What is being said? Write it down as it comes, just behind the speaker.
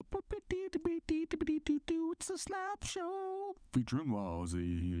It's a Snap Show featuring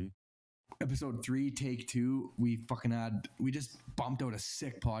Wazzy. Episode 3, take 2. We just bumped out a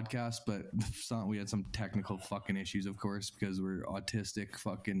sick podcast, but we had some technical fucking issues, of course, because we're autistic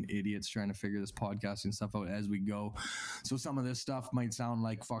fucking idiots trying to figure this podcasting stuff out as we go. So some of this stuff might sound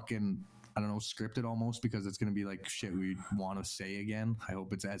like fucking, I don't know, scripted almost, because it's going to be like shit we want to say again. I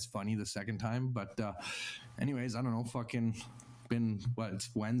hope it's as funny the second time. But anyways, I don't know, fucking been it's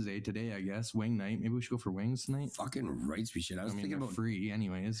Wednesday today, I guess, wing night. Maybe we should go for wings tonight. Fucking rights we should. I was thinking about free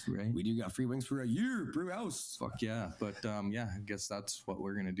anyways, right? We do got free wings for a year, brew house. Fuck yeah. But yeah, I guess that's what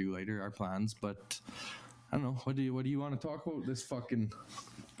we're gonna do later, our plans. But I don't know, what do you want to talk about this fucking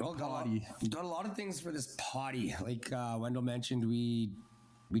potty? Got a lot of things for this potty. Like Wendell mentioned, we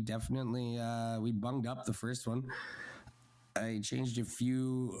definitely we bunged up the first one. I changed a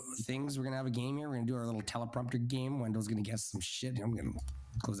few things. We're going to have a game here. We're going to do our little teleprompter game. Wendell's going to guess some shit. I'm going to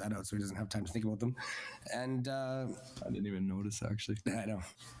close that out so he doesn't have time to think about them. And I didn't even notice, actually. I know.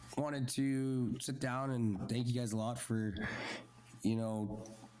 Wanted to sit down and thank you guys a lot for,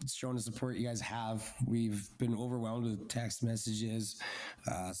 showing the support you guys have. We've been overwhelmed with text messages,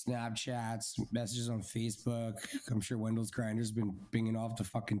 Snapchats, messages on Facebook. I'm sure Wendell's Grinder's been binging off the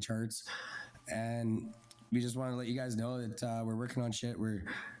fucking charts. And we just want to let you guys know that we're working on shit. We're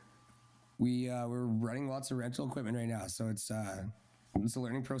running lots of rental equipment right now, so it's a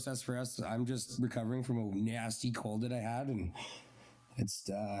learning process for us. I'm just recovering from a nasty cold that I had, and it's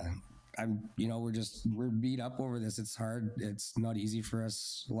we're beat up over this. It's hard. It's not easy for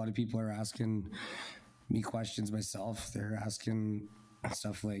us. A lot of people are asking me questions myself. They're asking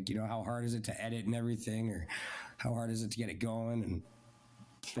stuff like, how hard is it to edit and everything, or how hard is it to get it going, and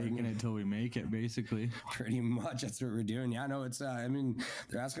faking it till we make it, basically. Pretty much, that's what we're doing. Yeah, no, it's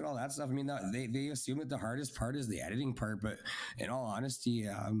they're asking all that stuff. I mean, they assume that the hardest part is the editing part, but in all honesty,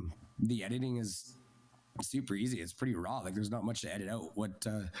 the editing is super easy. It's pretty raw. Like, there's not much to edit out.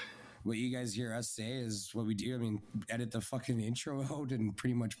 What you guys hear us say is what we do. I mean, edit the fucking intro out and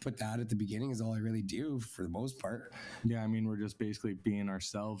pretty much put that at the beginning is all I really do for the most part. Yeah, I mean, we're just basically being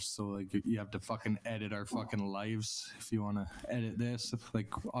ourselves. So, like, you have to fucking edit our fucking lives if you want to edit this.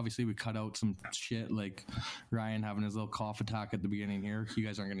 Like, obviously, we cut out some shit, like Ryan having his little cough attack at the beginning here. You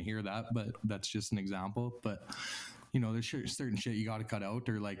guys aren't going to hear that, but that's just an example. But there's certain shit you got to cut out,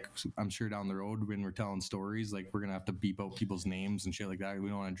 or like, I'm sure down the road when we're telling stories, like, we're going to have to beep out people's names and shit like that. We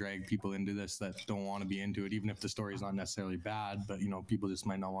don't want to drag people into this that don't want to be into it, even if the story is not necessarily bad, but people just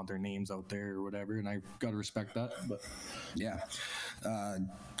might not want their names out there or whatever. And I got to respect that. But yeah,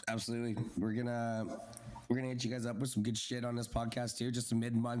 absolutely. We're going to hit you guys up with some good shit on this podcast too. Just a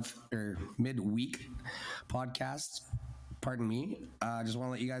mid-month or mid-week podcast. Pardon me. I just want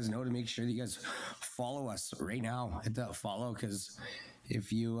to let you guys know to make sure that you guys follow us right now. Hit that follow, because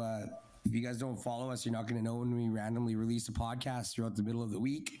if you guys don't follow us, you're not going to know when we randomly release a podcast throughout the middle of the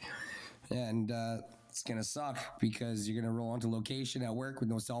week. And it's going to suck, because you're going to roll onto location at work with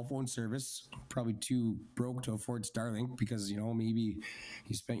no cell phone service, probably too broke to afford Starlink, because, maybe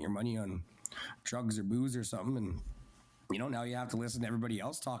you spent your money on drugs or booze or something, and now you have to listen to everybody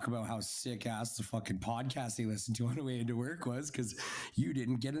else talk about how sick ass the fucking podcast they listened to on the way into work was, because you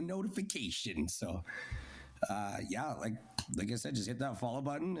didn't get a notification. So, yeah, like I said, just hit that follow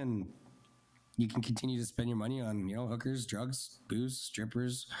button and you can continue to spend your money on, hookers, drugs, booze,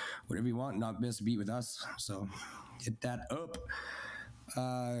 strippers, whatever you want, not miss a beat with us. So hit that up.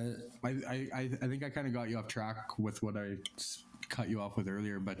 I think I kind of got you off track with what I cut you off with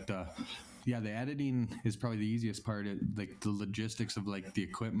earlier, but yeah, the editing is probably the easiest part. Like the logistics of like the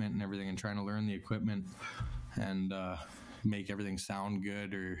equipment and everything, and trying to learn the equipment and make everything sound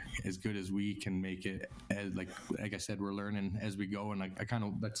good, or as good as we can make it. As like I said, we're learning as we go, and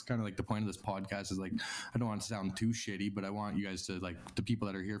that's kind of like the point of this podcast is, like, I don't want to sound too shitty, but I want you guys to, like, the people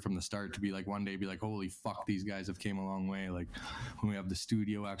that are here from the start to be like, one day be like, holy fuck, these guys have came a long way. Like when we have the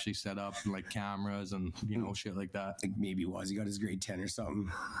studio actually set up and like cameras and shit like that. Like maybe he got his grade 10 or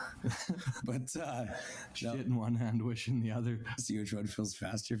something. But shit in one hand, wish in the other. See which one feels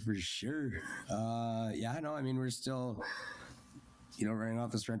faster for sure. Yeah, no, I mean, we're still running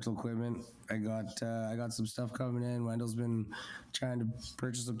off this rental equipment. I got some stuff coming in. Wendell's been trying to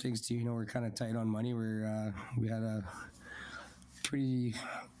purchase some things too. We're kind of tight on money. We had a pretty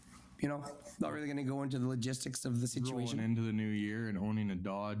not really going to go into the logistics of the situation. Rolling into the new year and owning a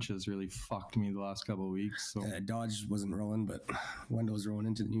Dodge has really fucked me the last couple of weeks. So Dodge wasn't rolling, but Wendell was rolling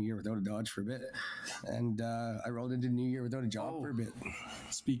into the new year without a Dodge for a bit. And I rolled into the new year without a job for a bit.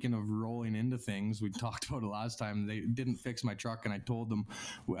 Speaking of rolling into things, we talked about it last time. They didn't fix my truck, and I told them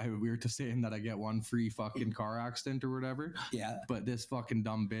we were saying that I get one free fucking car accident or whatever. Yeah. But this fucking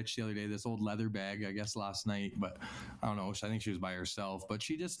dumb bitch the other day, this old leather bag, I guess last night, but I don't know. I think she was by herself, but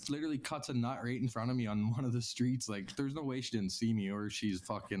she just literally cuts a nut right in front of me on one of the streets. Like, there's no way she didn't see me, or she's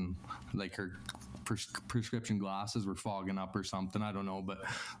fucking like her prescription glasses were fogging up or something. I don't know, but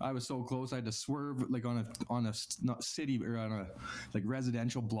I was so close. I had to swerve like on a not city or on a like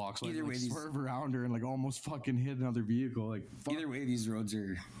residential block. So I like, swerve around her and like almost fucking hit another vehicle. Like either way, these roads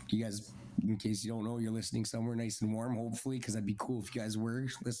are, you guys, in case you don't know, you're listening somewhere nice and warm, hopefully, because that'd be cool if you guys were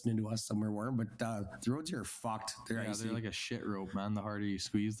listening to us somewhere warm. But the roads here are fucked. They're like a shit rope, man. The harder you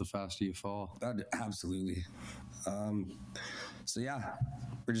squeeze, the faster you fall. Absolutely. So yeah,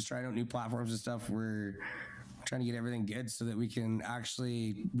 we're just trying out new platforms and stuff. We're trying to get everything good so that we can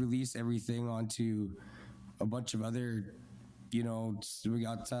actually release everything onto a bunch of other, we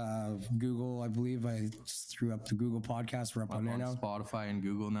got Google, I believe. I threw up the Google podcast. We're up on there now. Spotify and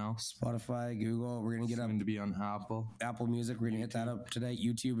Google now. Spotify, Google. We're going to get to be on Apple Music. We're going to get that up today.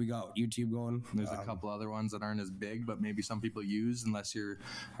 YouTube, we got YouTube going. There's a couple other ones that aren't as big, but maybe some people use, unless you're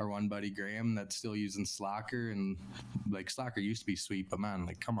our one buddy Graham that's still using Slacker. And like Slacker used to be sweet, but man,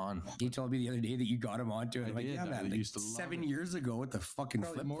 like, come on. He told me the other day that you got him onto it. I'm like, yeah, man, like used to 7 years ago with the fucking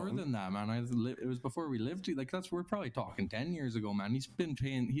flip more phone. Than that, man. It was before we lived. Like, we're probably talking 10 years ago, man. He's been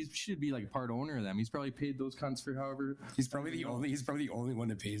paying. He should be like part owner of them. He's probably paid those cunts for however. He's probably the only one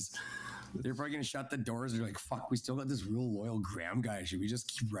that pays. They're probably gonna shut the doors. They're like, "Fuck, we still got this real loyal Graham guy. Should we just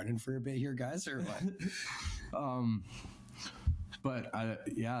keep running for a bit here, guys, or what?" But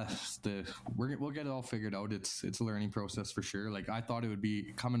we'll get it all figured out. It's a learning process for sure. Like, I thought it would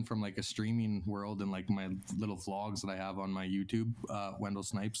be coming from like a streaming world and like my little vlogs that I have on my YouTube, Wendell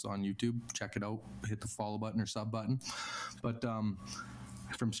Snipes on YouTube. Check it out. Hit the follow button or sub button. But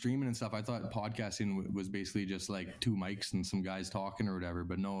from streaming and stuff, I thought podcasting was basically just like two mics and some guys talking or whatever,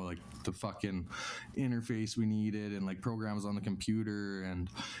 but no, like the fucking interface we needed and like programs on the computer, and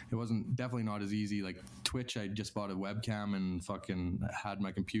it wasn't definitely not as easy. Like Twitch, I just bought a webcam and fucking had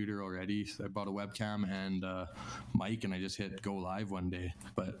my computer already. So I bought a webcam and mic, and I just hit go live one day.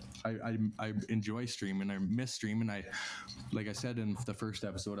 But I enjoy streaming. I miss streaming. Like I said in the first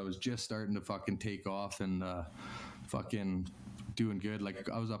episode, I was just starting to fucking take off and fucking doing good. Like,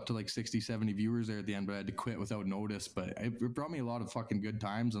 I was up to like 60-70 viewers there at the end, but I had to quit without notice. But it brought me a lot of fucking good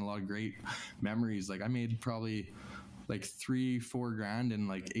times and a lot of great memories. Like, I made probably like $3-4 grand in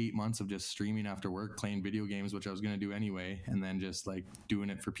like 8 months of just streaming after work, playing video games, which I was going to do anyway, and then just like doing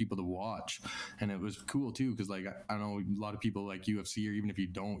it for people to watch. And it was cool too, because like I know a lot of people like UFC, or even if you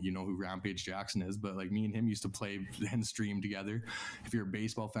don't, you know who Rampage Jackson is, but like me and him used to play and stream together. If you're a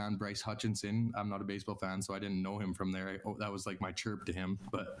baseball fan, Bryce Hutchinson, I'm not a baseball fan, so I didn't know him from there. That was like my chirp to him.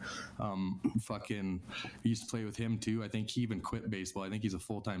 But fucking I used to play with him too. I think he even quit baseball. I think he's a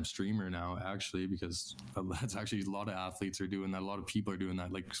full-time streamer now, actually, because that's actually a lot of athletes are doing that. A lot of people are doing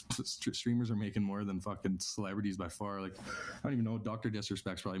that. Like, streamers are making more than fucking celebrities by far. Like, I don't even know. Dr.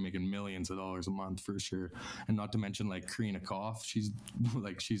 Disrespect's probably making millions of dollars a month for sure. And not to mention like Karina Koff. She's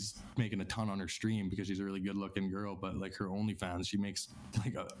making a ton on her stream because she's a really good looking girl. But like her OnlyFans, she makes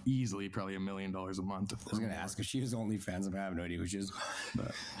like easily probably $1 million a month. I was gonna ask if she was OnlyFans. I have no idea who she is.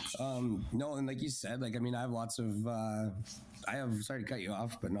 But no, and like you said, like, I mean, I have lots of sorry to cut you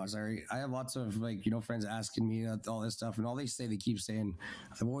off, but no, sorry. I have lots of like, friends asking me all this stuff, and all they keep saying,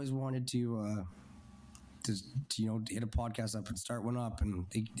 I've always wanted to hit a podcast up and start one up, and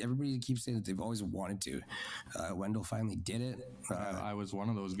everybody keeps saying that they've always wanted to. Wendell finally did it. I was one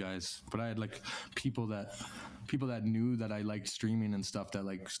of those guys, but I had like people that knew that I liked streaming and stuff that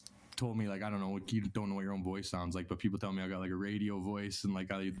like told me, like, I don't know, you don't know what your own voice sounds like, but people tell me I got like a radio voice, and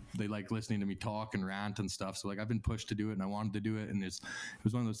like they like listening to me talk and rant and stuff. So like I've been pushed to do it, and I wanted to do it, and it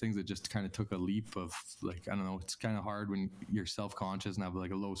was one of those things that just kind of took a leap of like, I don't know, it's kind of hard when you're self-conscious and have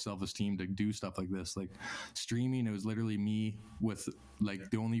like a low self-esteem to do stuff like this. Like streaming, it was literally me with like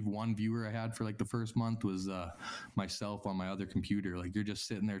the only one viewer I had for like the first month was myself on my other computer. Like, you're just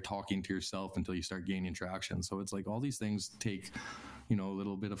sitting there talking to yourself until you start gaining traction. So it's like all these things take a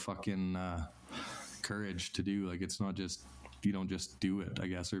little bit of fucking courage to do. Like, it's not just, you don't just do it, I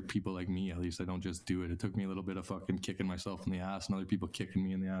guess, or people like me, at least, I don't just do it. It took me a little bit of fucking kicking myself in the ass and other people kicking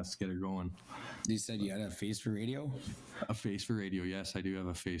me in the ass to get it going. You said you had a face for radio? A face for radio, yes, I do have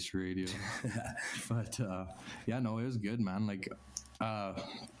a face for radio. But yeah, no, it was good, man. Like,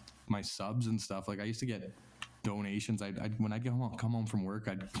 my subs and stuff. Like I used to get donations. I'd when I come home from work,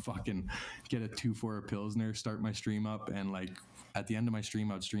 I'd fucking get a 2 for a Pilsner, start my stream up, and like at the end of my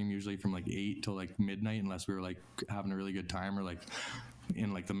stream, I'd stream usually from like 8 till like midnight, unless we were like having a really good time or like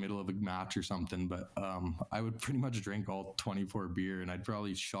in like the middle of a match or something. But I would pretty much drink all 24 beer, and I'd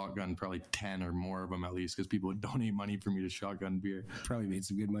probably shotgun probably 10 or more of them at least, because people would donate money for me to shotgun beer. Probably made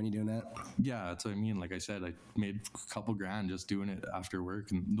some good money doing that. Yeah, that's what I mean. Like I said, I made a couple grand just doing it after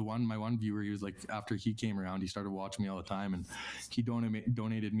work. And my one viewer, he was like, after he came around, he started watching me all the time, and he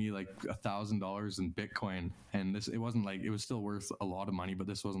donated me like $1,000 in Bitcoin. And it wasn't like, it was still worth a lot of money, but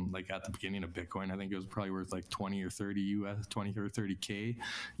this wasn't like at the beginning of Bitcoin. I think it was probably worth like 20 or 30K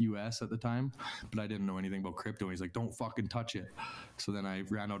US at the time, but I didn't know anything about crypto. He's like, don't fucking touch it. So then I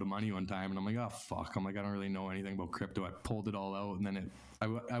ran out of money one time, and I'm like, oh fuck, I'm like, I don't really know anything about crypto. I pulled it all out, and then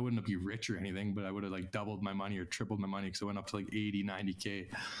I wouldn't be rich or anything, but I would have like doubled my money or tripled my money, because it went up to like 80-90K.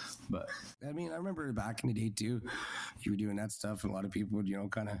 But I mean, I remember back in the day too, you were doing that stuff, and a lot of people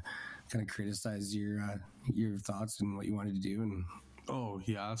would, kind of criticize your thoughts and what you wanted to do. And oh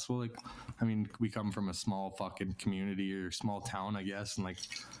yeah, so like, I mean, we come from a small fucking community or small town, I guess, and like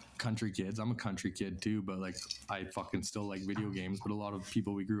country kids. I'm a country kid too, but like I fucking still like video games. But a lot of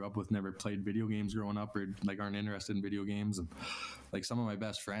people we grew up with never played video games growing up, or like aren't interested in video games. And like some of my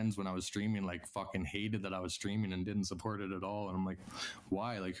best friends when I was streaming like fucking hated that I was streaming and didn't support it at all. And I'm like,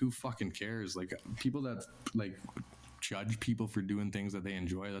 why? Like who fucking cares? Like people that like judge people for doing things that they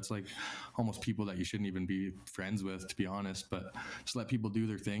enjoy, that's like almost people that you shouldn't even be friends with, to be honest. But just let people do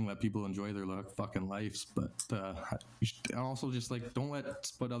their thing, let people enjoy their fucking lives. But also just like don't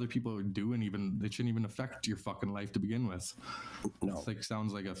let what other people are doing, even it shouldn't even affect your fucking life to begin with. No, it's like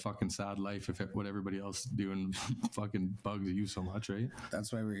sounds like a fucking sad life if what everybody else is doing fucking bugs you so much, right?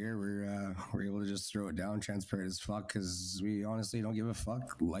 That's why we're here. We're able to just throw it down transparent as fuck, because we honestly don't give a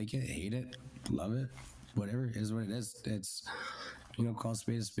fuck. Like it, hate it, love it, whatever it is what it is. It's, call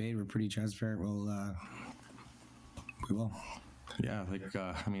spade a spade. We're pretty transparent. We will. Yeah, like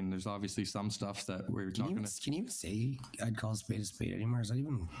I mean, there's obviously some stuff that we're not gonna. Can you even say I'd call a spade anymore? Is that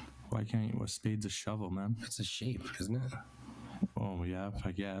even? Why can't you? Well, spade's a shovel, man. It's a shape, isn't it? Oh yeah,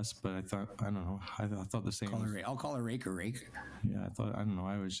 I guess. But I don't know. I thought the same. I'll call a rake a rake. Yeah, I don't know.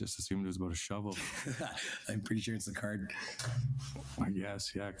 I was just assumed it was about a shovel. I'm pretty sure it's a card. I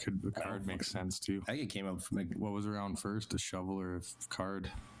guess, yeah. The card makes sense too. I think it came up from what was around first, a shovel or a card?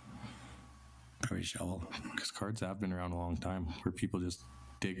 Probably shovel. Because cards have been around a long time, where people just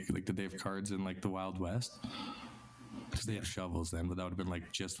dig. Like, did they have cards in like the Wild West? Because they have shovels then, but that would have been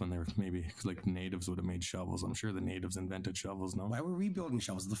like just when they were maybe like natives would have made shovels. I'm sure the natives invented shovels. No, why were we building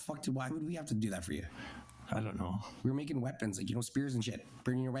shovels? Why would we have to do that for you? I don't know. We were making weapons, like spears and shit,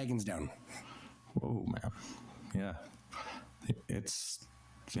 bringing your wagons down. Whoa, man. Yeah,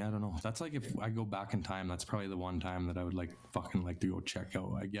 I don't know. That's like if I go back in time, that's probably the one time that I would fucking like to go check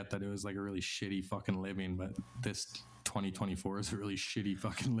out. I get that it was like a really shitty fucking living, but this 2024 is a really shitty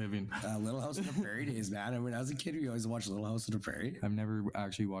fucking living. Little House on the Prairie days, man. I mean, as a kid, we always watched Little House on the Prairie. I've never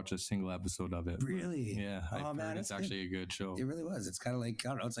actually watched a single episode of it. Really? Yeah. Oh man, it's actually a good show. It really was. It's kind of like, I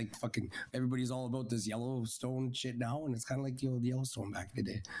don't know, it's like fucking everybody's all about this Yellowstone shit now, and it's kind of like the old Yellowstone back in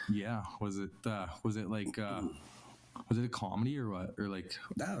the day. Yeah. Was it like was it a comedy or what? Or like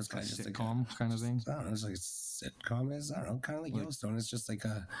that was kind of just sitcom kind of thing? I don't know. It's like a sitcom. I don't know. Kind of like Yellowstone. It's just like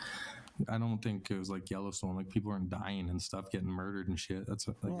a. I don't think it was like Yellowstone. Like people weren't dying and stuff, getting murdered and shit. That's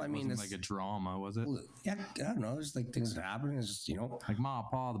like, well, I mean, it's like a drama, was it? Well, yeah, I don't know. There's like things that happen. It's just like Ma,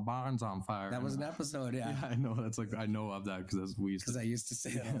 Pa, the barn's on fire. That was an episode. Yeah, I know. That's like I know of that because I used to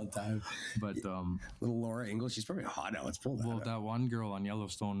say that all the time. But little Laura Ingalls, she's probably hot now. It's pulled. Well, that one girl on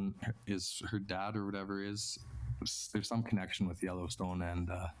Yellowstone is her dad or whatever is. There's some connection with Yellowstone and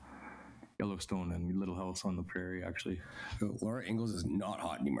Little House on the Prairie, actually. Laura Ingalls is not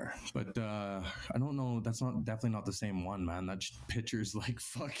hot anymore. But I don't know. That's definitely not the same one, man. That picture's like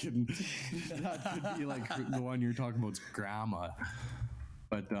fucking. That could be like the one you're talking about's grandma.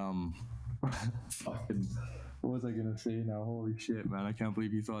 But fucking. What was I gonna say now? Holy shit, man! I can't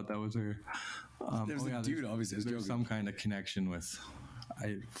believe you thought that was her. There's a dude, obviously. There's some kind of connection with.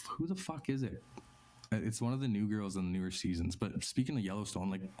 Who the fuck is it? It's one of the new girls in the newer seasons. But speaking of Yellowstone,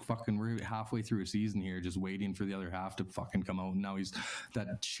 like fucking, we're halfway through a season here, just waiting for the other half to fucking come out. And now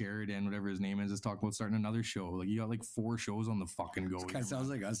that Sheridan, whatever his name is talking about starting another show. Like you got like 4 shows on the fucking go. It kind of sounds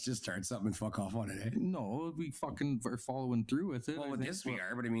like us just start something and fuck off on it. Eh? No, we fucking are following through with it. Well, with this we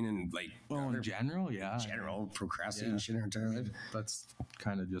are, but I mean, in general, yeah. General procrastination our entire life. That's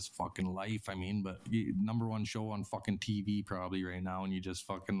kind of just fucking life. I mean, but number one show on fucking TV probably right now, and you just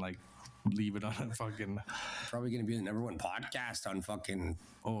fucking like leave it on a fucking fucking. Probably gonna be the #1 podcast on fucking.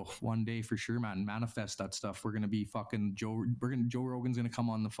 Oh, one day for sure, man. Manifest that stuff. We're gonna be fucking Joe Rogan's gonna come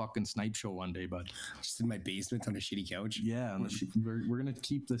on the fucking Snipe Show one day, bud. Just in my basement on a shitty couch. Yeah, and we're gonna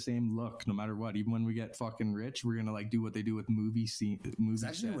keep the same look no matter what. Even when we get fucking rich, we're gonna like do what they do with movie It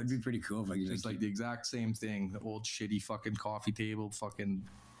actually would be pretty cool if I could It's like the exact same thing. The old shitty fucking coffee table, fucking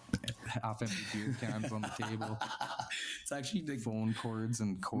half empty beer cans on the table. It's actually like phone cords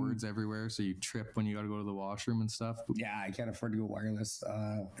and cords everywhere, so you trip when you got to go to the washroom and stuff. Yeah, I can't afford to go wireless.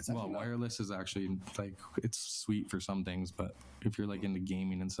 Wireless is actually like it's sweet for some things, but if you're like into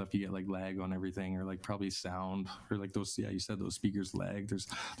gaming and stuff, you get like lag on everything, or like probably sound, or like those. Yeah, you said those speakers lag. There's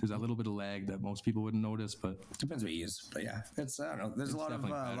that little bit of lag that most people wouldn't notice, but depends what you use. But yeah, it's I don't know. There's a lot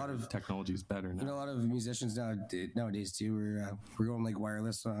of technology is better now. You know, a lot of musicians nowadays too. We're going like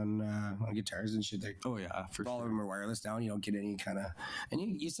wireless on guitars and shit. Oh yeah, for all sure. of them are wireless now. And you don't get any kind of, and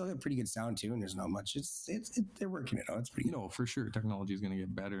you still get pretty good sound too. And there's not much. They're working it out. It's pretty good. No, for sure. Technology is going to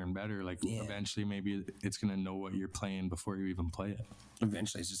get better and better. Like eventually, maybe it's going to know what you're playing before you even play it.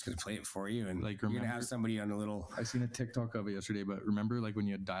 Eventually, it's just going to play it for you, and like you're going to have somebody on a little. I seen a TikTok of it yesterday, but remember, like when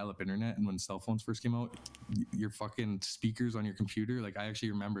you had dial-up internet and when cell phones first came out, your fucking speakers on your computer. Like I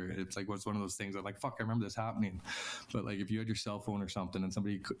actually remember it. It's like what's one of those things. I'm like, fuck, I remember this happening. But like if you had your cell phone or something, and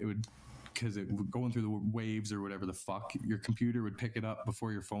somebody it would. Because it would going through the waves or whatever the fuck, your computer would pick it up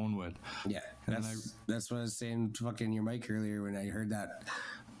before your phone would. Yeah, that's what I was saying to fucking your mic earlier when I heard that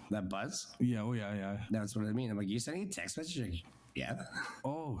buzz. Yeah, oh yeah. That's what I mean. I'm like, you sending a text message? Like, yeah.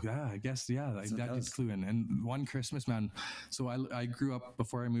 Oh yeah, I guess yeah. That gets clue in. And one Christmas, man. So I grew up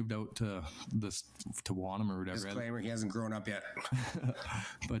before I moved out to Wanham or whatever. Disclaimer: he hasn't grown up yet.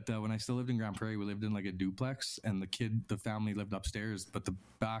 But when I still lived in Grand Prairie, we lived in like a duplex, and the family lived upstairs. But the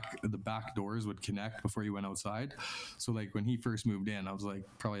back doors would connect before you went outside. So like when he first moved in, I was like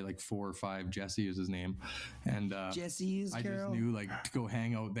probably like 4 or 5. Jesse is his name, and Jesse's I girl. just knew like to go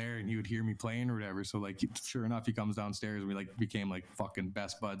hang out there, and he would hear me playing or whatever. So like sure enough, he comes downstairs, and we like became like fucking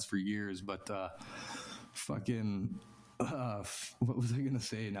best buds for years. But fucking what was I gonna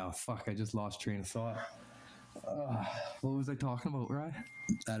say now? Fuck, I just lost train of thought. What was I talking about, right?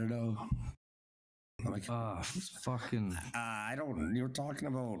 I don't know. Fucking I don't. You're talking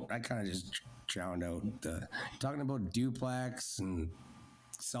about. I kind of just drowned out. Talking about duplex and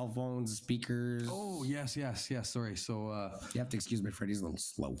cell phones, speakers. Oh yes. Sorry. So you have to excuse my friend. He's a little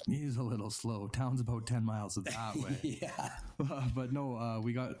slow. He's a little slow. Town's about 10 miles that way. Yeah. But no,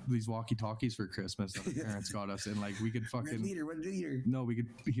 we got these walkie-talkies for Christmas that our parents got us, and like we could fucking. Red leader. No, we could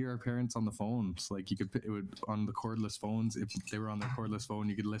hear our parents on the phones. Like you could, it would on the cordless phones. If they were on their cordless phone,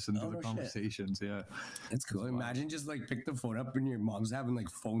 you could listen to the conversations. Shit. Yeah, that's cool. Imagine just like pick the phone up and your mom's having like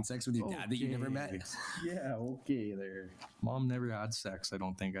phone sex with your dad that you never met. Yeah, okay, there. Mom never had sex. I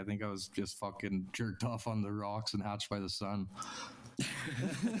don't think. I think I was just fucking jerked off on the rocks and hatched by the sun.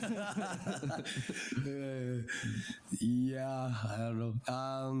 Yeah, I don't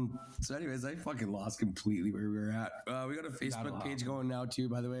know. So anyways, I fucking lost completely where we were at. We got a Facebook page going now too,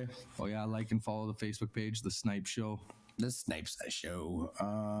 by the way. Oh yeah, like and follow the Facebook page, The Snipe Show. The Snipes Show.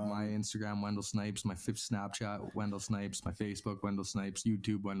 My Instagram, Wendell Snipes. My Snapchat, Wendell Snipes. My Facebook, Wendell Snipes.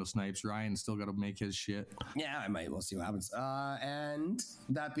 YouTube, Wendell Snipes. Ryan still got to make his shit. Yeah, I might. We'll see what happens. And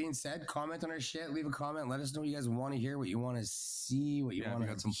that being said, comment on our shit. Leave a comment. Let us know what you guys want to hear, what you want to see, what you want to.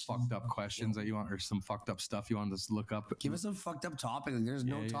 Got some fucked up questions that you want, or some fucked up stuff you want us to look up. Give us a fucked up topic. There's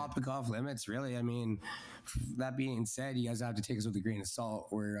no topic off limits, really. I mean, that being said, you guys have to take us with a grain of salt.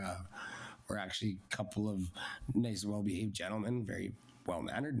 We're actually a couple of nice, well-behaved gentlemen, very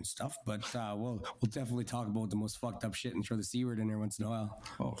well-mannered and stuff. But we'll definitely talk about the most fucked up shit and throw the C word in there once in a while.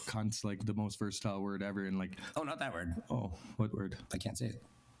 Oh, cunt's like the most versatile word ever. And like, oh, not that word. Oh, what word? I can't say it.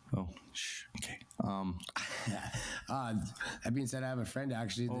 Oh, okay. That being said, I have a friend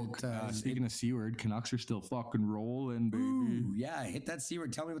actually. Speaking of C word, Canucks are still fucking rolling, baby. Ooh, yeah, hit that C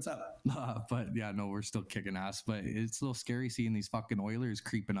word. Tell me what's up. But yeah, no, we're still kicking ass. But it's a little scary seeing these fucking Oilers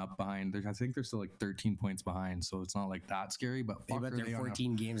creeping up behind. I think they're still like 13 points behind, so it's not like that scary. But fuck, they're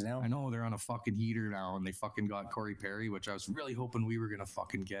 14 games now. I know they're on a fucking heater now, and they fucking got Corey Perry, which I was really hoping we were gonna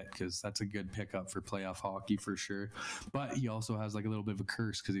fucking get, because that's a good pickup for playoff hockey for sure. But he also has like a little bit of a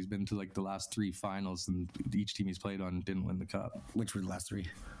curse because he's been to like the last 3 finals, and each team he's played on didn't win the cup. Which were the last 3?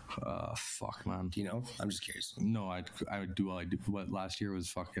 Fuck, man. Do you know? I'm just curious. No, I would do all I do. What last year was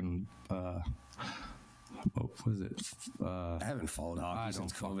fucking. What was it? I haven't followed hockey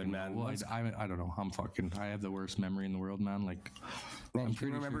since COVID, man. Well, I don't know. I have the worst memory in the world, man. Like, man, I'm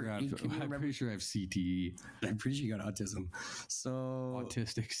pretty sure I have CTE. I'm pretty sure you got autism. So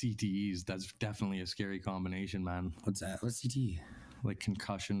autistic CTEs. That's definitely a scary combination, man. What's that? What's CTE? like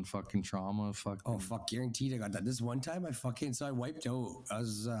concussion, fucking trauma, fucking. Oh fuck, guaranteed I got that. This one time I wiped out. I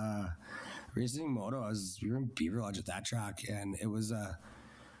was racing moto. We were in Beaver Lodge at that track, and it was a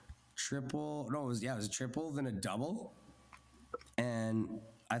triple. No, it was a triple then a double, and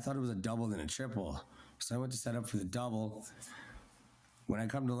I thought it was a double then a triple. So I went to set up for the double. When I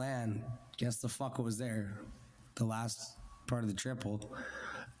come to land, guess the fuck what was there? The last part of the triple,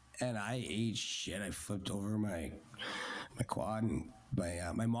 and I ate shit. I flipped over my quad, and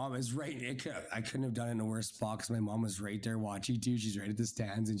my mom is right. I couldn't have done it in a worse spot because my mom was right there watching too. She's right at the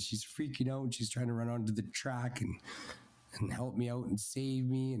stands, and she's freaking out. And she's trying to run onto the track and help me out and save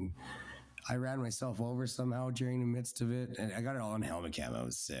me. And I ran myself over somehow during the midst of it, and I got it all on helmet cam. I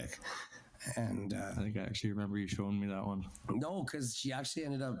was sick. And I think I actually remember you showing me that one. No, because she actually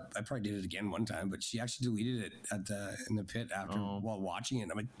ended up. I probably did it again one time, but she actually deleted it in the pit after while watching it.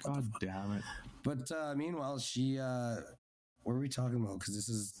 I'm like, God damn it! But meanwhile, she. What were we talking about? Because this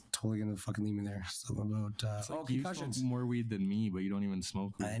is totally gonna fucking leave me there. Something about concussions. You smoke more weed than me, but you don't even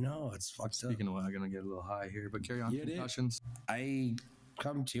smoke weed. I know, it's fucked up. Speaking of what, I'm gonna get a little high here, but carry on. Concussions. I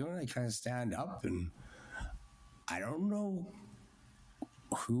come to and I kind of stand up, and I don't know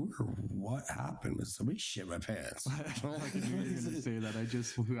who or what happened, but somebody shit my pants. I knew you were gonna say that. I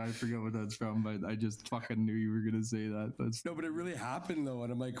forgot what that's from, but I just fucking knew you were gonna say that. No, but it really happened though,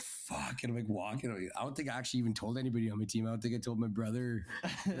 and I'm like, fuck, and I'm like walking. I don't think I actually even told anybody on my team. I don't think I told my brother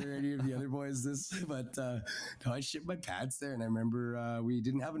or any of the other boys this, but no, I shit my pants there, and I remember we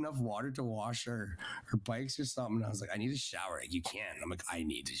didn't have enough water to wash our bikes or something. And I was like, I need a shower. Like, you can't. And I'm like, I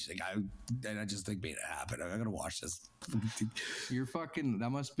need to. She's like, I just like made it happen. I gotta wash this. You're fucking. That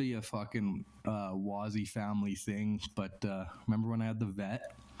must be a fucking Wazzy family thing. But remember when I had the vet?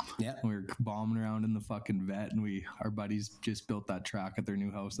 Yeah, we were bombing around in the fucking vet, and our buddies just built that track at their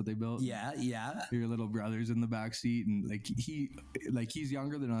new house that they built. Yeah. Your little brother's in the back seat, and he's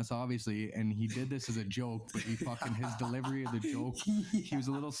younger than us, obviously, and he did this as a joke. But his delivery of the joke, he was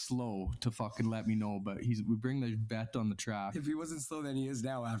a little slow to fucking let me know. But we bring the vet on the track. If he wasn't slow, then he is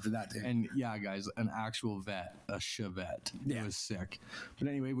now after that, dude. And yeah, guys, an actual vet, a Chevette. Yeah. It was sick. But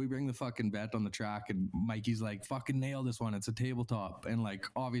anyway, we bring the fucking vet on the track, and Mikey's like, "Fucking nail this one. It's a tabletop." And like,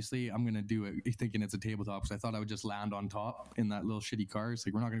 obviously I'm gonna do it thinking it's a tabletop, because I thought I would just land on top in that little shitty car. It's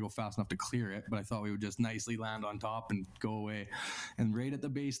like, we're not gonna go fast enough to clear it, but I thought we would just nicely land on top and go away. And right at the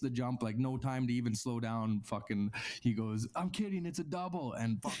base of the jump, like no time to even slow down, fucking he goes, "I'm kidding, it's a double,"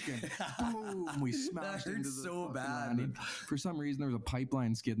 and fucking boom, we smashed that into hurts the so fucking bad. landing. For some reason there was a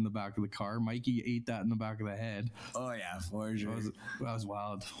pipeline skid in the back of the car. Mikey ate that in the back of the head. Oh yeah, for sure. That was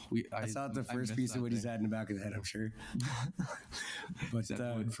wild. I saw the first piece of what he's had in the back of the head, I'm sure. But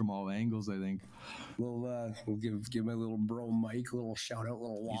wood from all angles, I think. We'll give my little bro Mike a little shout out,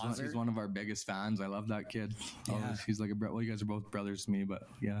 little Wazzer. He's one of our biggest fans. I love that kid. Yeah. He's like a bro. Well, you guys are both brothers to me, but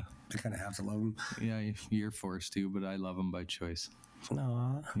yeah. I kind of have to love him. Yeah, you're forced to, but I love him by choice.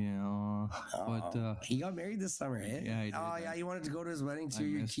 Aww. Yeah. But he got married this summer, eh? Yeah, he did. Oh yeah, you wanted to go to his wedding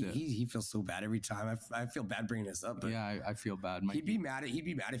too. He feels so bad every time. I feel bad bringing this up. But yeah, I feel bad. He'd be mad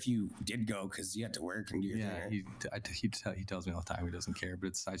if you did go because you had to work and do your thing. He tells me all the time he doesn't care, but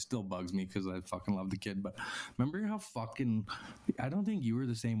it still bugs me because I fucking love the kid. But remember how fucking, I don't think you were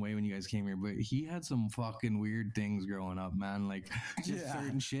the same way when you guys came here, but he had some fucking weird things growing up, man. Like just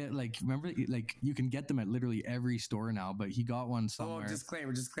certain shit. Like remember, like you can get them at literally every store now, but he got one somewhere. Oh,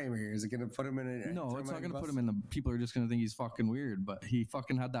 disclaimer here. Is it going to put him in a... No, it's not going to put him in the... People are just going to think he's fucking weird, but he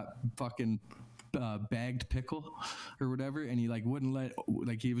fucking had that fucking bagged pickle or whatever, and he like wouldn't let...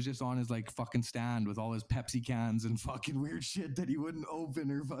 Like he was just on his like fucking stand with all his Pepsi cans and fucking weird shit that he wouldn't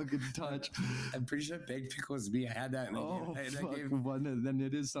open or fucking touch. I'm pretty sure bagged pickle was me. I had that. Then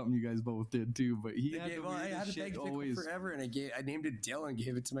it is something you guys both did too, but he had I had a bagged pickle forever, and I named it Dill and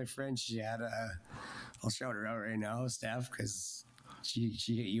gave it to my friend. She had I'll shout her out right now, Steph, because... She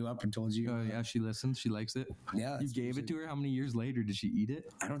hit you up and told you. Yeah, she listens. She likes it. Yeah. You gave it to her. How many years later did she eat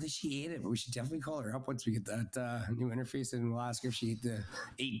it? I don't think she ate it, but we should definitely call her up once we get that new interface, and we'll ask her if she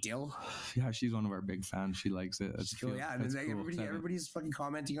ate Dill. Yeah, she's one of our big fans. She likes it. That's cool. Yeah, and everybody's fucking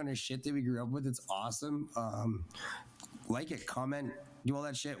commenting on her shit that we grew up with. It's awesome. Like it, comment, do all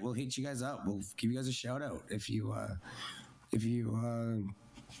that shit. We'll hit you guys up. We'll give you guys a shout out if you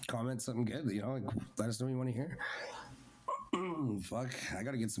comment something good. You know, like, let us know what you want to hear. Fuck, I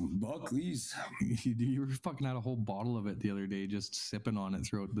gotta get some Buckley's. You were fucking had a whole bottle of it the other day, just sipping on it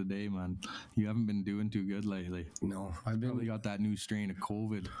throughout the day, man. You haven't been doing too good lately. No, I've got that new strain of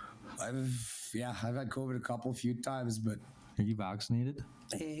COVID. I've had COVID a few times, but Are you vaccinated?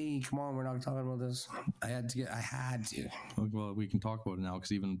 Hey, come on, we're not talking about this. I had to. Well, we can talk about it now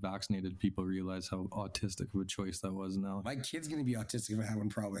because even vaccinated people realize how autistic of a choice that was now. My kid's gonna be autistic if I have one,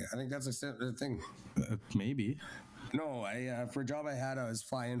 probably. I think that's the thing. Maybe. No, for a job I had, I was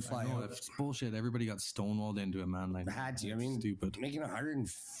fly in, fly No, out. that's bullshit. Everybody got stonewalled into it, man. Like, I had to. I mean, stupid. making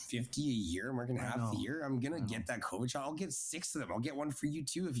 150 a year, I'm working half the year. I'm gonna get that COVID shot. I'll get 6 of them. I'll get one for you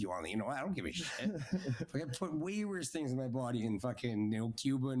too if you want. You know, I don't give a shit. I can put way worse things in my body in fucking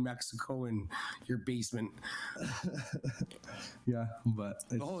Cuba and Mexico and your basement. Yeah, but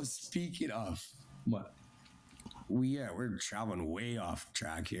Speaking of. what? We're traveling way off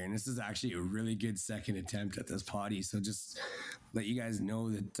track here, and this is actually a really good second attempt at this potty. So just let you guys know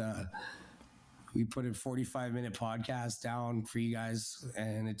that we put a 45-minute podcast down for you guys,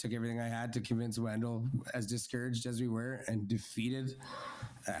 and it took everything I had to convince Wendell, as discouraged as we were and defeated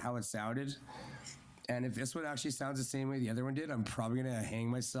at how it sounded. And if this one actually sounds the same way the other one did, I'm probably gonna hang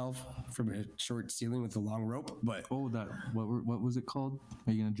myself from a short ceiling with a long rope. But what was it called?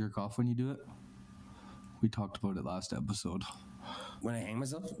 Are you gonna jerk off when you do it? We talked about it last episode. When I hang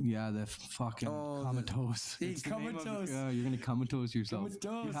myself? Yeah, the fucking comatose. Comatose. You're gonna comatose yourself.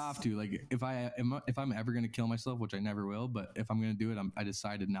 Comatose. You have to. Like, if I'm ever gonna kill myself, which I never will, but if I'm gonna do it, I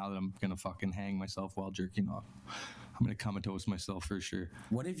decided now that I'm gonna fucking hang myself while jerking off. I'm gonna comatose myself for sure.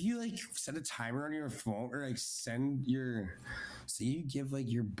 What if you like set a timer on your phone, or like say you give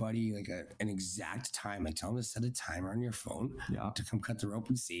like your buddy like an exact time, like tell him to set a timer on your phone to come cut the rope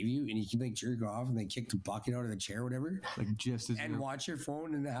and save you, and you can like jerk off and then kick the bucket out of the chair or whatever, like just as and watch your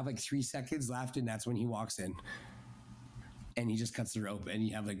phone and have like 3 seconds left, and that's when he walks in and he just cuts the rope, and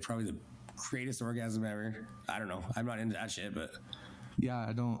you have like probably the greatest orgasm ever. I don't know, I'm not into that shit, but yeah,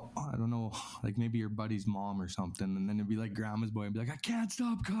 I don't know, like maybe your buddy's mom or something, and then it'd be like grandma's boy and be like, I can't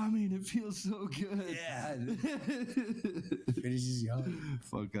stop coming, it feels so good. Yeah. Finishes young.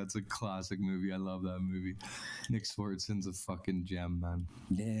 Fuck, that's a classic movie. I love that movie. Nick Swartzen's a fucking gem, man.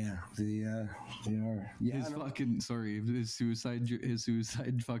 Yeah, they are. Yeah, his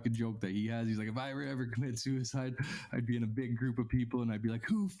suicide fucking joke that he has. He's like, if I ever commit suicide, I'd be in a big group of people and I'd be like,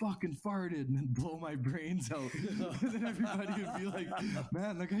 who fucking farted, and then blow my brains out. And then everybody would be like,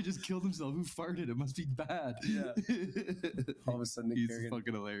 man, that guy just killed himself. Who farted? It must be bad. Yeah. All of a sudden, he's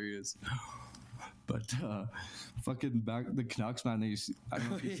fucking hilarious. But fucking back the Canucks, man. I don't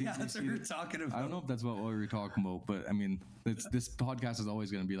know if that's what we're talking about. I don't know if that's what we were talking about, but I mean, this podcast is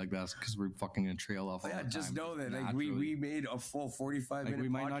always going to be like that because we're fucking going to trail off. Yeah, just know that like we made a full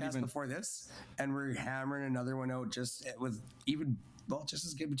 45-minute podcast before this, and we're hammering another one out just with even. Well, just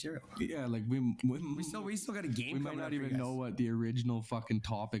as good material. Yeah, like we still got a game. We might not even know what the original fucking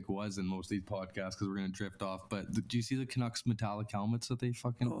topic was in most of these podcasts because we're gonna drift off. But do you see the Canucks metallic helmets that they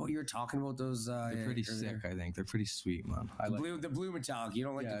fucking? Oh, you're talking about those? They're pretty sick. I think they're pretty sweet, man. The blue metallic. You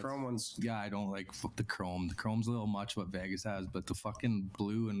don't like the chrome ones? Yeah, I don't like the chrome. The chrome's a little much what Vegas has, but the fucking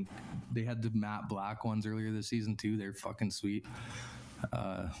blue, and they had the matte black ones earlier this season too. They're fucking sweet.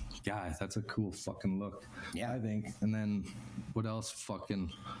 Yeah, that's a cool fucking look. Yeah, I think. And then what else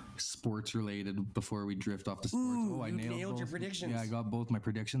fucking sports related before we drift off the sports? I nailed your predictions. Yeah, I got both my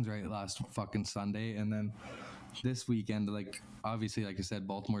predictions right last fucking Sunday. And then this weekend, like obviously, like I said,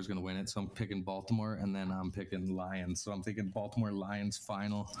 Baltimore's gonna win it, so I'm picking Baltimore, and then I'm picking Lions. So I'm thinking Baltimore Lions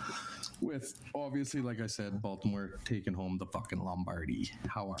final, with obviously, like I said, Baltimore taking home the fucking Lombardi.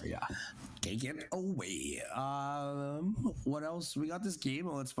 How are ya? Take it away. What else? We got this game.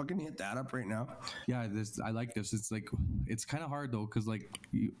 Well, let's fucking hit that up right now. Yeah, I like this. It's kind of hard though, because like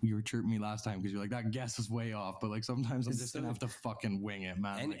you were chirping me last time because you're like, that guess is way off, but like sometimes I'm just gonna have to fucking wing it,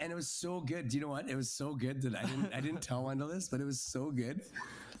 man. And it was so good. Do you know what? It was so good that I didn't tell Wendell this, but it was so good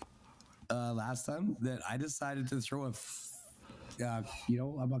last time that I decided to throw I'm not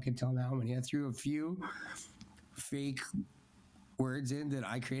gonna tell him how many. I threw a few fake words in that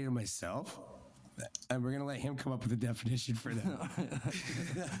I created myself, and we're gonna let him come up with a definition for them.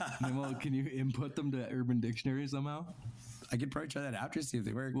 Well, can you input them to Urban Dictionary somehow? I could probably try that after, see if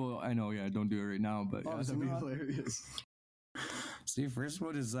they work. Well, I know, yeah, don't do it right now, but that'd be hilarious. So your first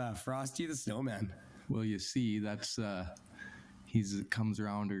one is Frosty the Snowman. Well, you see, that's comes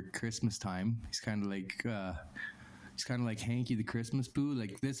around or Christmas time. He's kind of like Hanky the Christmas Poo.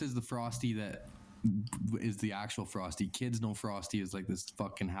 Like, this is the Frosty that is the actual Frosty. Kids know Frosty is like this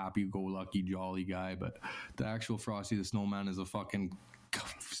fucking happy-go-lucky, jolly guy, but the actual Frosty the Snowman is a fucking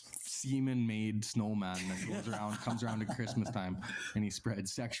semen-made snowman that comes around at Christmas time, and he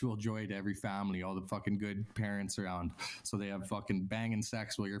spreads sexual joy to every family, all the fucking good parents around. So they have fucking banging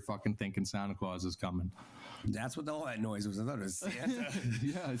sex while you're fucking thinking Santa Claus is coming. That's what all that noise was. I thought it was Santa.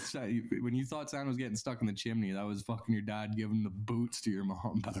 Yeah, when you thought Santa was getting stuck in the chimney, that was fucking your dad giving the boots to your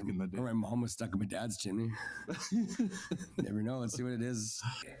mom back in the day. Or my mom was stuck in my dad's chimney. Never know. Let's see what it is.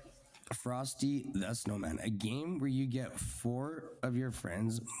 Frosty the Snowman, a game where you get 4 of your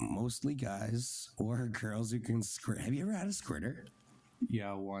friends, mostly guys or girls, who can squirt. Have you ever had a squirter?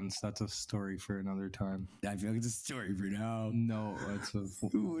 Yeah, once. That's a story for another time. I feel like it's a story for now. No, that's a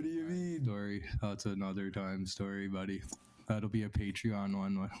What do you mean? story. That's another time story, buddy. That'll be a Patreon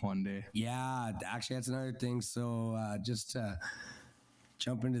one day. Yeah, actually, that's another thing. So just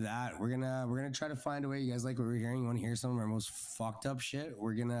jump into that. We're gonna try to find a way. You guys like what we're hearing? You want to hear some of our most fucked up shit?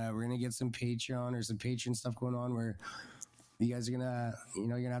 We're gonna get some Patreon or some Patreon stuff going on where you guys are gonna, you're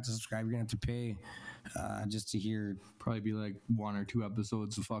gonna have to subscribe. You're gonna have to pay just to hear. Probably be like 1 or 2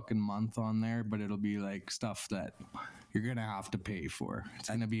 episodes a fucking month on there, but it'll be like stuff that you're gonna have to pay for. It's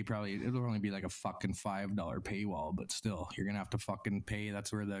gonna be it'll only be like a fucking $5 paywall, but still, you're gonna have to fucking pay.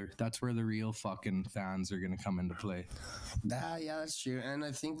 That's where the real fucking fans are gonna come into play. Yeah, that's true. And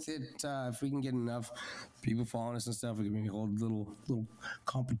I think that if we can get enough people following us and stuff, we can maybe hold little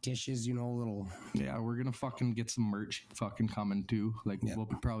competitions, little. Yeah, we're gonna fucking get some merch fucking coming too. Like we'll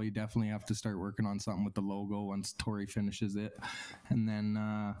probably definitely have to start working on something with the logo once Tori finishes it, and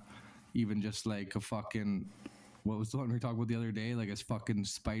then even just like a fucking. What was the one we were talking about the other day? Like a fucking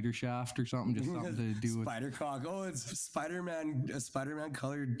spider shaft or something? Just something to do with spider cock. Oh, it's Spider-Man, a Spider-Man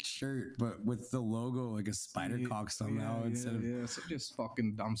colored shirt, but with the logo like a spider cock somehow instead of. So just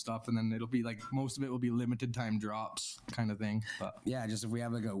fucking dumb stuff, and then it'll be like most of it will be limited time drops kind of thing. But yeah, just if we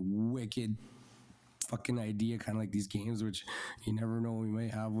have like a wicked fucking idea, kind of like these games, which you never know, we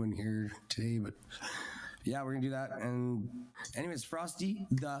might have one here today, but yeah, we're gonna do that. And anyways, Frosty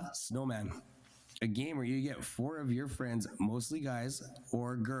the Snowman. A game where you get 4 of your friends, mostly guys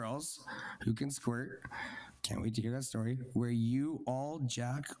or girls, who can squirt. Can't wait to hear that story. Where you all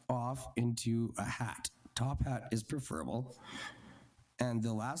jack off into a hat. Top hat is preferable. And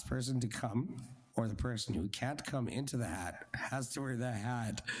the last person to come, or the person who can't come into the hat, has to wear the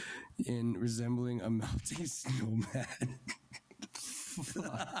hat in resembling a melting snowman.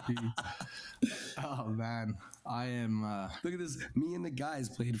 Oh man, I am. Look at this. Me and the guys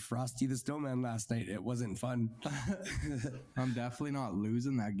played Frosty the Snowman last night. It wasn't fun. I'm definitely not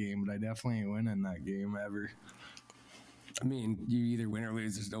losing that game, but I definitely ain't winning that game ever. I mean, you either win or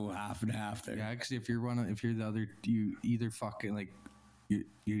lose. There's no half and half there. Yeah, actually, if you're the other, you either fucking like, if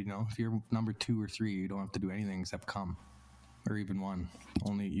you're number 2 or 3, you don't have to do anything except come, or even 1.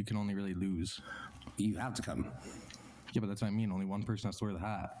 You can only really lose. You have to come. Yeah, but that's what I mean. Only one person has to wear the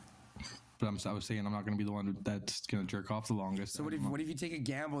hat. But I was saying I'm not going to be the one that's going to jerk off the longest. So what if you take a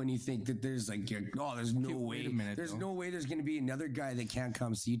gamble and you think that there's like, there's no way. Wait a minute, there's no way there's going to be another guy that can't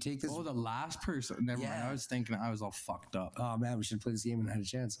come. So you take this. Oh, the last person. Never mind. I was thinking I was all fucked up. Oh man, we should have played this game when I had a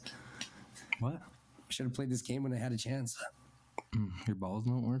chance. What? We should have played this game when I had a chance. Your balls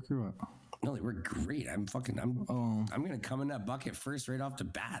don't work or what? No, they were great. I'm gonna come in that bucket first right off the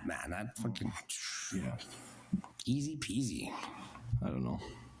bat, man. That fucking easy peasy. I don't know.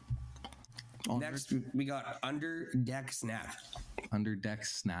 Next, we got Under Deck Snack. Under Deck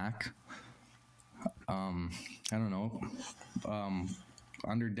Snack. I don't know.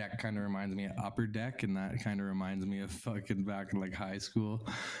 Under Deck kind of reminds me of Upper Deck, and that kind of reminds me of fucking back in like high school.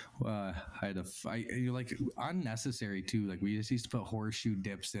 I had a fight, like unnecessary too. Like we just used to put horseshoe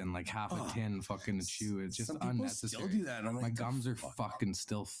dips in like half a tin fucking to chew. It's just unnecessary. Still do that. I'm like, my gums are fucking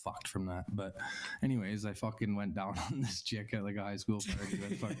still fucked from that. But anyways, I fucking went down on this chick at like a high school party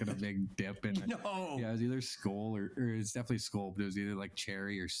with fucking a big dip in it. No. Yeah, it was either Skull or it's definitely Skull, but it was either like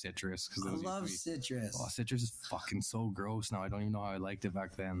cherry or citrus. I love citrus. Oh, citrus is fucking so gross now. I don't even know how I liked it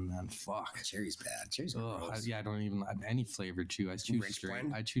back then, man. Fuck. Cherry's bad. Cherry's gross. I don't even have any flavor chew. I choose Rich straight.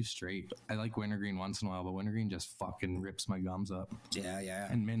 blend? I choose straight. I like wintergreen once in a while, but wintergreen just fucking rips my gums up. Yeah.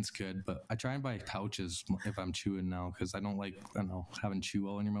 And mint's good, but I try and buy pouches if I'm chewing now because I don't like, having chew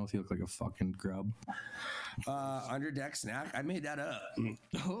all in your mouth. You look like a fucking grub. Under Deck Snack. I made that up.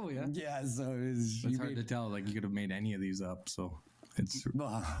 Oh, yeah. Yeah, so it's hard to tell. Like, you could have made any of these up, so it's...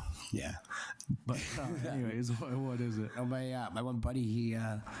 yeah. But anyways, what is it? Oh, my one buddy,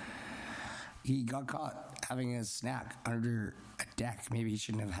 he got caught having a snack under a deck. Maybe he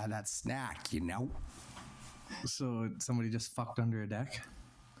shouldn't have had that snack, So somebody just fucked under a deck?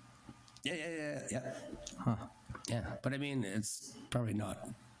 Yeah. Huh. Yeah, but I mean, it's probably not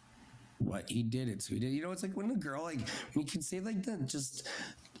what he did. It's who he did. It's like when a girl, like, you can say like the just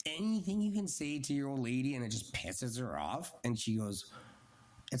anything you can say to your old lady and it just pisses her off. And she goes,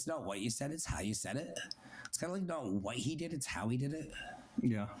 it's not what you said, it's how you said it. It's kind of like not what he did, it's how he did it.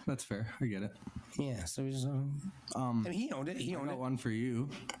 Yeah, that's fair. I get it. Yeah, so he's, I mean, he owned it. He I owned got it. one for you.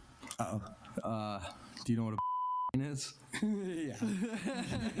 Uh-oh. Do you know what a is? Yeah.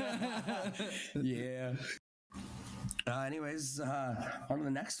 Yeah. Anyways, on to the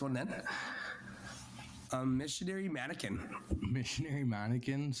next one then. Missionary mannequin. Missionary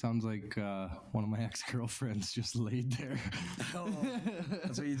mannequin sounds like one of my ex-girlfriends just laid there. Oh,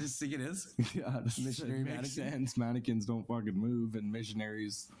 that's what you just think it is? Yeah, Missionary it makes mannequin? sense. Mannequins don't fucking move, and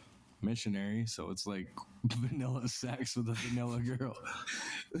missionaries missionary, so it's like vanilla sex with a vanilla girl.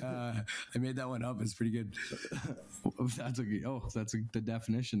 I made that one up. It's pretty good. That's the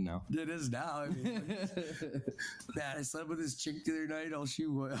definition now. It is now. I mean, man, I slept with this chick the other night. All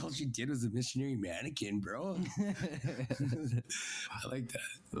she did was a missionary mannequin, bro. I like that.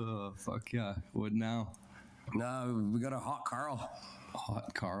 Oh, fuck yeah. What now? No, we got a hot Carl.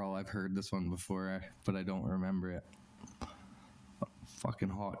 Hot Carl. I've heard this one before, but I don't remember it. Fucking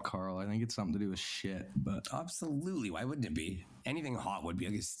hot Carl. I think it's something to do with shit, but Absolutely. Why wouldn't it be? Anything hot would be. I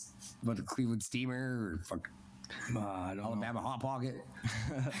guess, what, a Cleveland Steamer or fuck I don't know. Alabama Hot Pocket?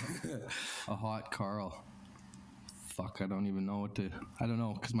 A hot Carl. Fuck, I don't even know what to. I don't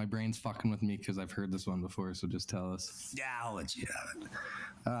know, because my brain's fucking with me because I've heard this one before, so just tell us. Yeah, I'll let you have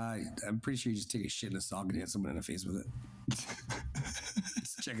it. I'm pretty sure you just take a shit in a sock and hit someone in the face with it.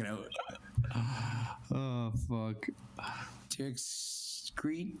 Let's check it out. Oh, fuck. To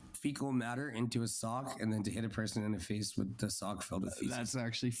excrete fecal matter into a sock and then to hit a person in the face with the sock filled with feces. That's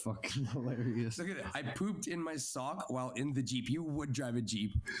actually fucking hilarious. Look at it. I pooped in my sock while in the Jeep. You would drive a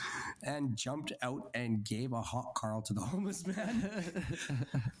Jeep. And jumped out and gave a hot Carl to the homeless man.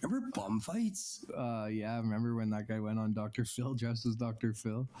 Remember bum fights? Yeah, remember when that guy went on Dr. Phil dressed as Dr.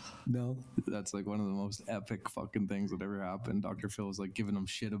 Phil? No. That's like one of the most epic fucking things that ever happened. Dr. Phil was like giving him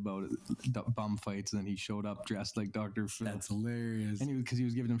shit about it, bum fights, and then he showed up dressed like Dr. Phil. That's hilarious. And because he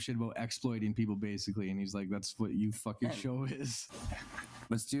was giving him shit about exploiting people basically, and he's like, "That's what you fucking show is."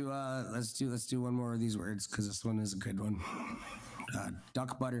 Let's do one more of these words because this one is a good one.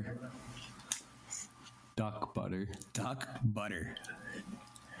 Duck butter. Duck butter. Duck butter.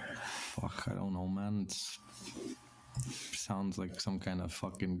 Fuck, I don't know, man. It's sounds like some kind of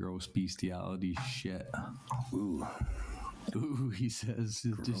fucking gross bestiality shit. Ooh. Ooh, he says.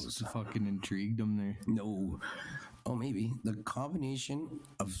 It just fucking intrigued him there. No. Oh, maybe. The combination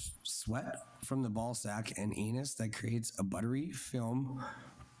of sweat from the ball sack and anus that creates a buttery film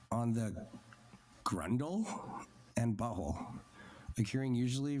on the grundle and butthole, occurring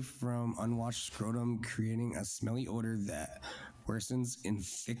usually from unwashed scrotum, creating a smelly odor that worsens in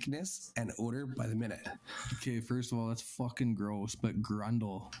thickness and odor by the minute. Okay, first of all, that's fucking gross, but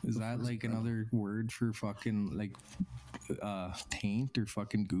grundle, is that like another word for fucking like taint or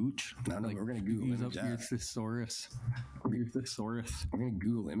fucking gooch? No, like, we're gonna Google use up image your that. thesaurus. Your thesaurus. We're gonna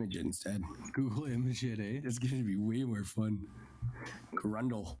Google image it instead. Google image it, eh? It's gonna be way more fun.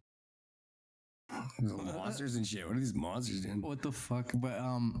 Grundle. There's monsters and shit. What are these monsters doing? What the fuck? But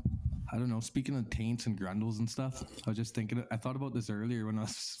I don't know. Speaking of taints and grundles and stuff, I was just thinking. I thought about this earlier when I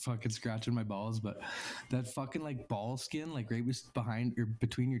was fucking scratching my balls. But that fucking like ball skin, like right behind or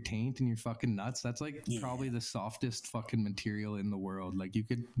between your taint and your fucking nuts, that's like probably the softest fucking material in the world. Like you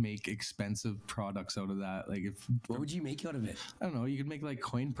could make expensive products out of that. Like if What would you make out of it? I don't know, you could make like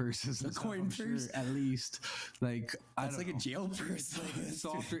coin purses. A coin purse? at least. Like It's like a jail purse. it's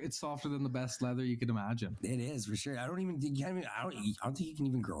softer. It's softer than the best leather you could imagine. It is for sure. I don't think you can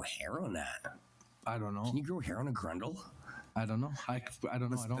even grow hair on that. I don't know. Can you grow hair on a grundle? I don't know. I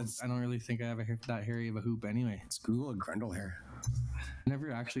don't know. I don't really think I have that hairy of a hoop anyway. Let's Google a grundle hair.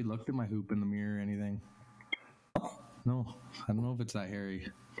 Never actually looked at my hoop in the mirror or anything. No, I don't know if it's that hairy.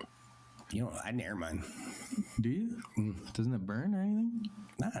 You know, I never mind. Do you? Doesn't it burn or anything?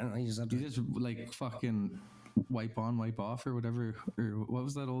 Nah, I don't know. You just have to. You just like fucking wipe on, wipe off, or whatever. Or what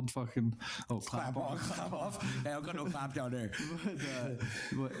was that old fucking? Oh, clap on. clap off. Hey, I've got no clap down there.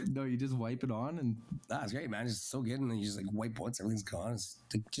 No, you just wipe it on, and That's great, man. It's so good, and then you just like wipe once everything's gone. It's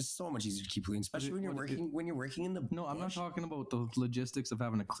like, just so much easier to keep clean, especially when you're working in the. no, I'm not talking about the logistics of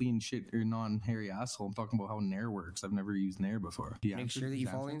having a clean shit or non-hairy asshole. I'm talking about how Nair works. I've never used Nair before. Make sure that you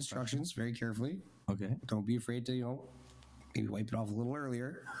follow the instructions very carefully. Okay. Don't be afraid to maybe wipe it off a little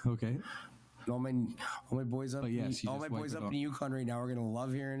earlier. Okay. all my boys up, But yes, you all just my wipe boys it up off. in Yukon right now are gonna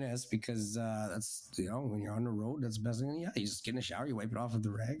love hearing this because that's when you're on the road, that's the best thing. Yeah, you just get in the shower, you wipe it off with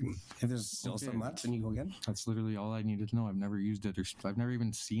the rag, and if there's still Okay. some left, then you go again. That's literally all I needed to know. I've never used it, or I've never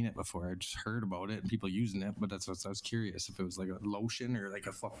even seen it before. I just heard about it and people using it, but that's what I was curious if it was like a lotion or like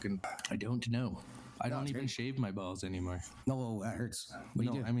a fucking. I don't know. I don't it's even great. shave my balls anymore. No, that hurts. What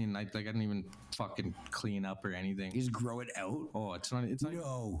do you do? I mean, I don't even fucking clean up or anything. You just grow it out. Oh, it's not. It's not.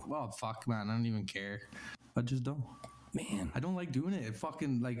 No. Well, fuck, man. I don't even care. I just don't. Man, I don't like doing it. It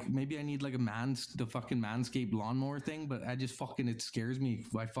fucking like maybe I need like the fucking Manscaped lawnmower thing, but I just fucking it scares me.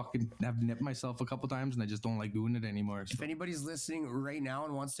 I fucking have nipped myself a couple times and I just don't like doing it anymore. if anybody's listening right now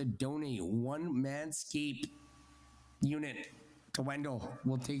and wants to donate one Manscaped unit to Wendell,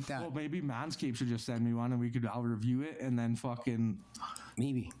 we'll take that. Well, maybe Manscaped should just send me one and I'll review it and then fucking.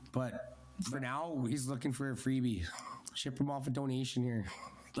 Maybe, but for now, he's looking for a freebie. Ship him off a donation here.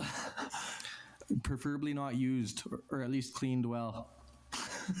 Preferably not used or at least cleaned well.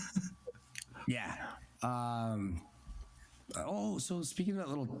 Yeah. So speaking of that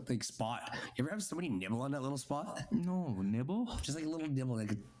little like spot, you ever have somebody nibble on that little spot? No, nibble? Just like a little nibble,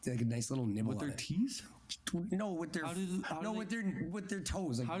 like a nice little nibble With on their it. teeth? No, with their with their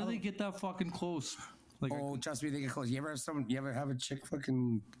toes. Like How do they get that fucking close? Like, Oh, trust me, they get close. You ever have a chick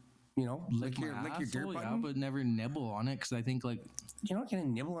fucking, lick your dirt asshole, button? yeah, but never nibble on it because I think like You're not gonna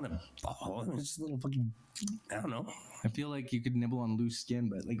nibble on a ball. It's just a little fucking. I don't know. I feel like you could nibble on loose skin,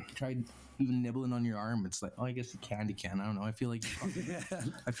 but like try even nibbling on your arm. It's like, oh, I guess you can. I don't know. I feel like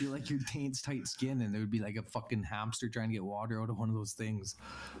I feel like your taint's tight skin, and there would be like a fucking hamster trying to get water out of one of those things.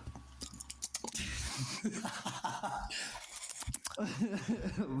 I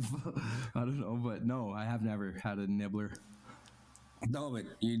don't know, but no, I have never had a nibbler. No, but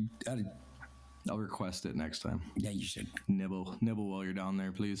you. I'll request it next time. Yeah, you should. Nibble while you're down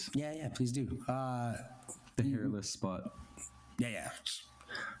there, please. Yeah, please do. The hairless spot. Yeah.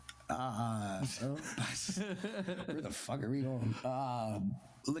 Where the fuck are we going?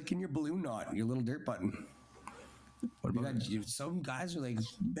 Licking your balloon knot, your little dirt button. What about Some guys are like,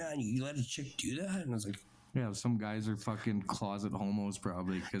 man, you let a chick do that? And I was like, yeah, some guys are fucking closet homos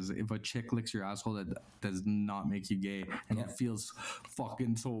probably because if a chick licks your asshole, that does not make you gay, and it feels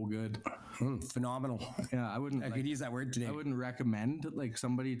fucking so good. phenomenal. Yeah, I wouldn't. I could use that word today. I wouldn't recommend like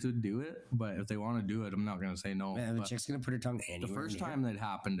somebody to do it, but if they want to do it, I'm not gonna say no. Man, the But chick's gonna put her tongue anywhere. the first near. time that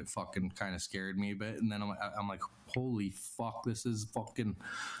happened, it fucking kind of scared me a bit, and then I'm like, holy fuck, this is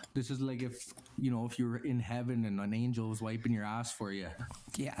like if if you were in heaven and an angel was wiping your ass for you.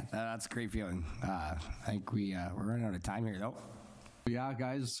 Yeah, that's a great feeling. I think we're running out of time here though. But yeah,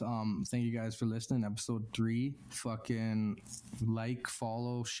 guys, thank you guys for listening. Episode 3, fucking like,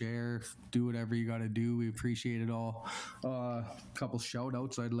 follow, share, do whatever you got to do. We appreciate it all. Couple shout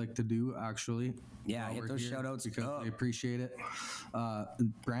outs I'd like to do actually. Yeah, while hit we're those here, shout outs because up. I appreciate it.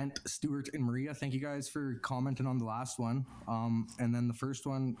 Brent, Stuart, and Maria, thank you guys for commenting on the last one. And then the first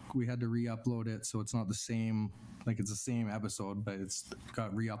one, we had to re-upload it, so it's not the same. Like it's the same episode, but it's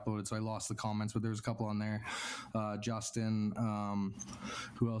got re-uploaded, so I lost the comments. But there was a couple on there. Justin,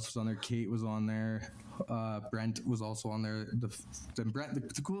 who else was on there? Kate was on there. Brent was also on there.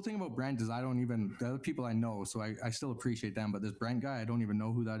 The cool thing about Brent is the other people I know, so I still appreciate them. But this Brent guy, I don't even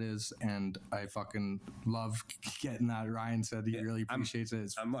know who that is, and I fucking love getting that. Ryan said he really appreciates it.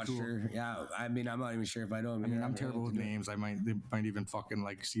 It's I'm not cool. sure. Yeah, I'm not even sure if I know him. I mean, I'm terrible with names. They might even fucking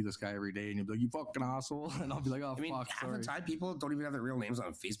like see this guy every day, and you'll be like, "You fucking asshole," and I'll be like, "Oh fuck, half sorry." the time people don't even have their real names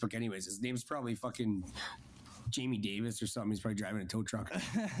on Facebook anyways. His name's probably fucking Jamie Davis or something. He's probably driving a tow truck.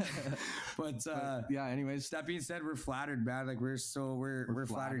 but Yeah. Anyways, that being said, we're flattered, man. Like we're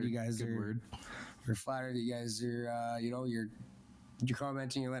flattered. You guys Good are. word. We're flattered. You guys are. You're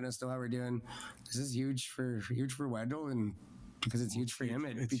commenting. You're letting us know how we're doing. This is huge for Wendell, and because it's huge for him,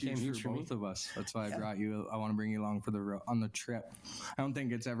 it became huge for me. both of us. That's why I brought you. I want to bring you along for on the trip. I don't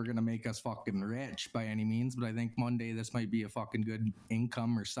think it's ever going to make us fucking rich by any means, but I think one day this might be a fucking good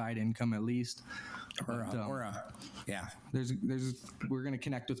income or side income at least. Yeah. We're going to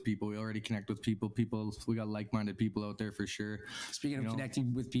connect with people. We already connect with people. We got like-minded people out there for sure. Speaking of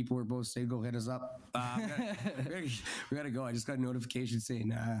connecting with people, we're both single. Hit us up. We gotta go. I just got a notification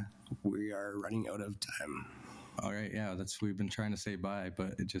saying we are running out of time. All right, yeah, we've been trying to say bye,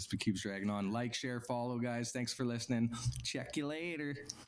 but it keeps dragging on. Like, share, follow, guys. Thanks for listening. Check you later.